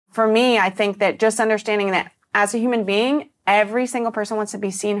for me, I think that just understanding that as a human being, every single person wants to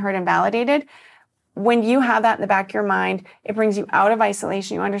be seen, heard, and validated. When you have that in the back of your mind, it brings you out of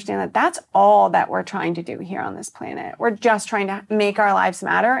isolation. You understand that that's all that we're trying to do here on this planet. We're just trying to make our lives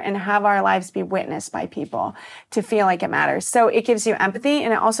matter and have our lives be witnessed by people to feel like it matters. So it gives you empathy,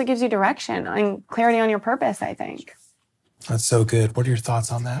 and it also gives you direction and clarity on your purpose, I think. That's so good. What are your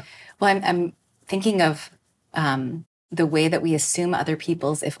thoughts on that? Well, I'm thinking of the way that we assume other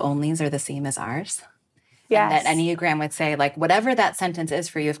people's if-onlys are the same as ours. Yes. And that Enneagram would say, like, whatever that sentence is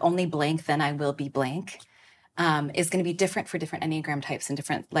for you, if only blank, then I will be blank, is going to be different for different Enneagram types and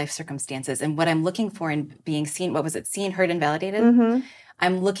different life circumstances. And what I'm looking for in being seen, what was it? Seen, heard, and validated? Mm-hmm.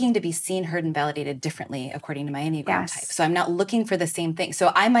 I'm looking to be seen, heard, and validated differently according to my Enneagram Yes. type. So I'm not looking for the same thing.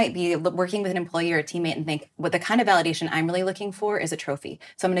 So I might be working with an employee or a teammate and think, what the kind of validation I'm really looking for is a trophy.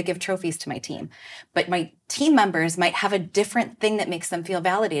 So I'm going to give trophies to my team. But my team members might have a different thing that makes them feel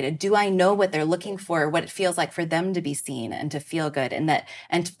validated. Do I know what they're looking for, what it feels like for them to be seen and to feel good?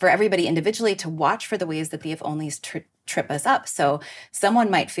 And for everybody individually to watch for the ways that the if-onlys trip us up. So someone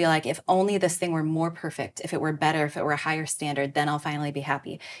might feel like, if only this thing were more perfect, if it were better, if it were a higher standard, then I'll finally be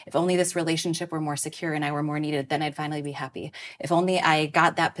happy. If only this relationship were more secure and I were more needed, then I'd finally be happy. If only I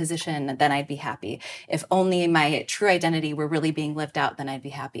got that position, then I'd be happy. If only my true identity were really being lived out, then I'd be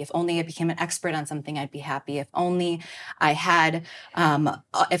happy. If only I became an expert on something, I'd be happy. If only I had,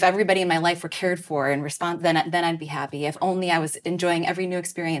 if everybody in my life were cared for and then I'd be happy. If only I was enjoying every new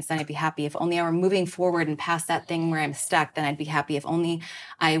experience, then I'd be happy. If only I were moving forward and past that thing where I'm stuck, then I'd be happy. If only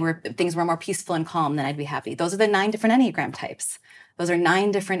things were more peaceful and calm, then I'd be happy. Those are the 9 different Enneagram types. Those are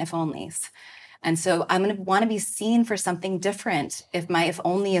 9 different if-onlys. And so I'm going to want to be seen for something different if my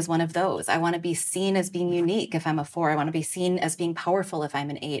if-only is one of those. I want to be seen as being unique if I'm a 4. I want to be seen as being powerful if I'm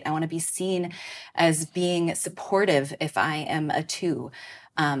an 8. I want to be seen as being supportive if I am a 2.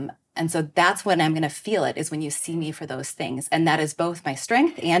 And so that's when I'm going to feel it, is when you see me for those things. And that is both my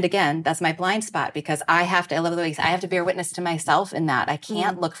strength and, again, that's my blind spot, because I love the way I have to bear witness to myself in that. I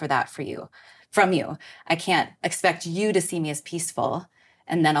can't look for that from you. I can't expect you to see me as peaceful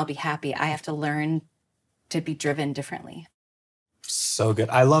and then I'll be happy. I have to learn to be driven differently. So good.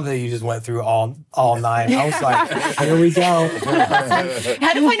 I love that you just went through all 9. I was like, here we go. I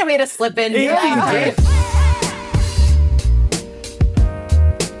had to find a way to slip in. Yeah.